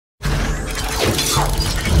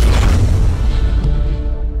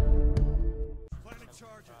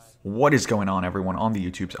What is going on, everyone, on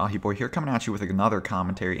the YouTube's Boy here, coming at you with another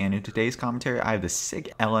commentary. And in today's commentary, I have the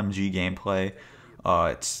sick LMG gameplay.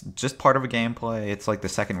 It's just part of a gameplay. It's like the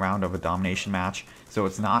second round of a domination match, so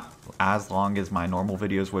it's not as long as my normal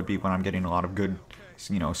videos would be when I'm getting a lot of good,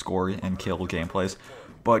 score and kill gameplays.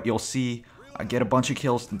 But you'll see I get a bunch of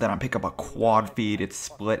kills, then I pick up a quad feed. It's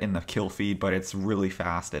split in the kill feed, but it's really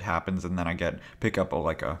fast. It happens, and then I pick up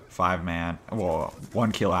like a 5-man, well,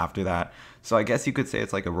 1 kill after that. So I guess you could say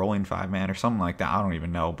it's like a rolling 5-man or something like that. I don't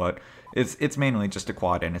even know, but it's mainly just a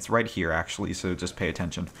quad, and it's right here actually. So just pay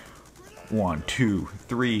attention. 1, 2,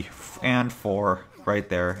 3, and 4 right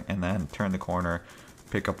there, and then turn the corner,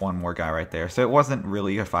 pick up one more guy right there. So it wasn't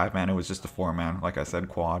really a 5-man. It was just a 4-man, like I said,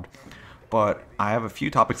 quad. But I have a few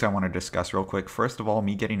topics I want to discuss real quick. First of all,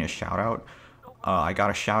 me getting a shout out. I got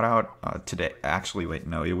a shout out today. Actually, wait,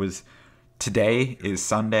 no, it was today is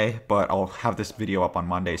Sunday, but I'll have this video up on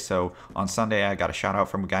Monday. So on Sunday, I got a shout out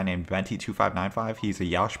from a guy named Venti2595. He's a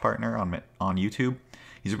Yoush partner on YouTube.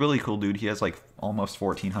 He's a really cool dude. He has like almost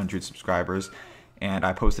 1,400 subscribers, and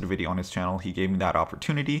I posted a video on his channel. He gave me that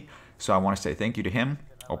opportunity, so I want to say thank you to him.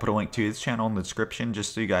 I'll put a link to his channel in the description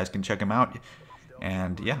just so you guys can check him out.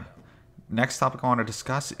 And yeah. Next topic I want to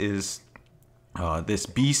discuss is this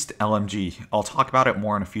Beast LMG. I'll talk about it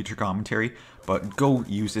more in a future commentary, but go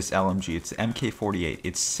use this LMG. It's MK48.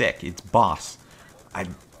 It's sick. It's boss.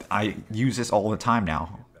 I use this all the time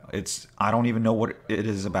now. I don't even know what it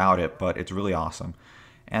is about it, but it's really awesome.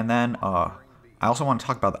 And then I also want to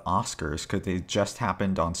talk about the Oscars because they just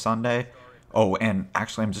happened on Sunday. Oh, and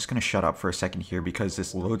actually, I'm just going to shut up for a second here because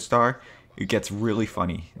this Lodestar, it gets really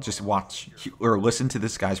funny. Just watch or listen to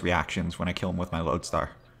this guy's reactions when I kill him with my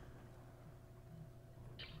Lodestar.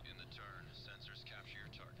 In the turn, sensors capture your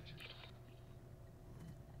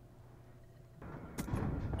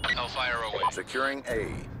target. Hellfire away. Securing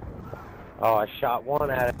A. Oh, I shot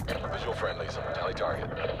one at it. Visual friendlies. Tally target.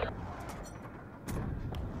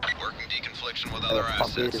 Working deconfliction with other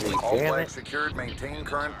assets. All flags secured. Maintain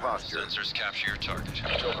current posture. Sensors capture your target.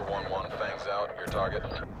 Joker 1-1, fangs out. Your target.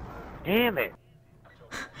 Damn it.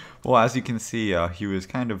 Well, as you can see, he was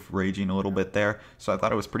kind of raging a little bit there, so I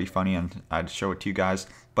thought it was pretty funny, and I'd show it to you guys.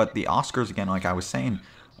 But the Oscars, again, like I was saying,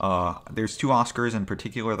 there's 2 Oscars in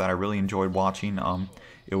particular that I really enjoyed watching.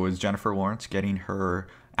 It was Jennifer Lawrence getting her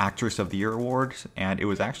Actress of the Year award, and it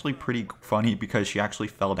was actually pretty funny because she actually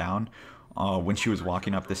fell down when she was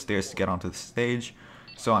walking up the stairs to get onto the stage.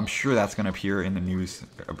 So I'm sure that's going to appear in the news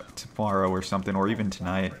tomorrow or something, or even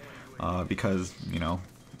tonight, because,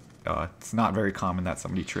 it's not very common that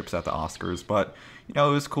somebody trips at the Oscars, but it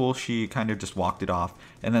was cool. She kind of just walked it off.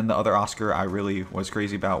 And then the other Oscar I really was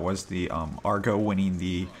crazy about was the Argo winning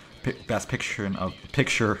the best picture of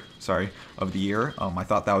the year. I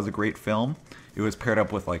thought that was a great film. It was paired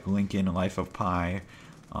up with like Lincoln, Life of Pi,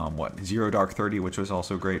 Zero Dark 30, which was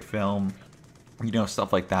also a great film.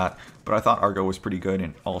 Stuff like that. But I thought Argo was pretty good,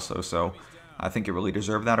 and also, so I think it really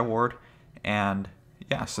deserved that award. And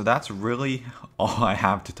yeah, so that's really all I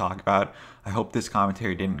have to talk about. I hope this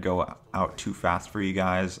commentary didn't go out too fast for you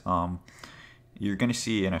guys. You're going to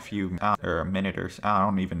see in a minute or so, I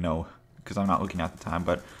don't even know because I'm not looking at the time,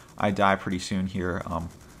 but I die pretty soon here.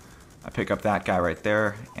 I pick up that guy right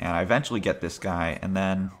there, and I eventually get this guy, and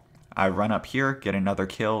then I run up here, get another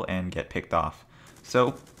kill, and get picked off.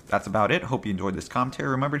 So that's about it. Hope you enjoyed this commentary.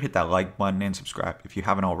 Remember to hit that like button and subscribe if you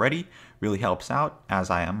haven't already. Really helps out, as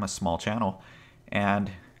I am a small channel.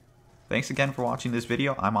 And thanks again for watching this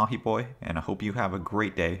video. I'm Boy, and I hope you have a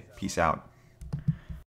great day. Peace out.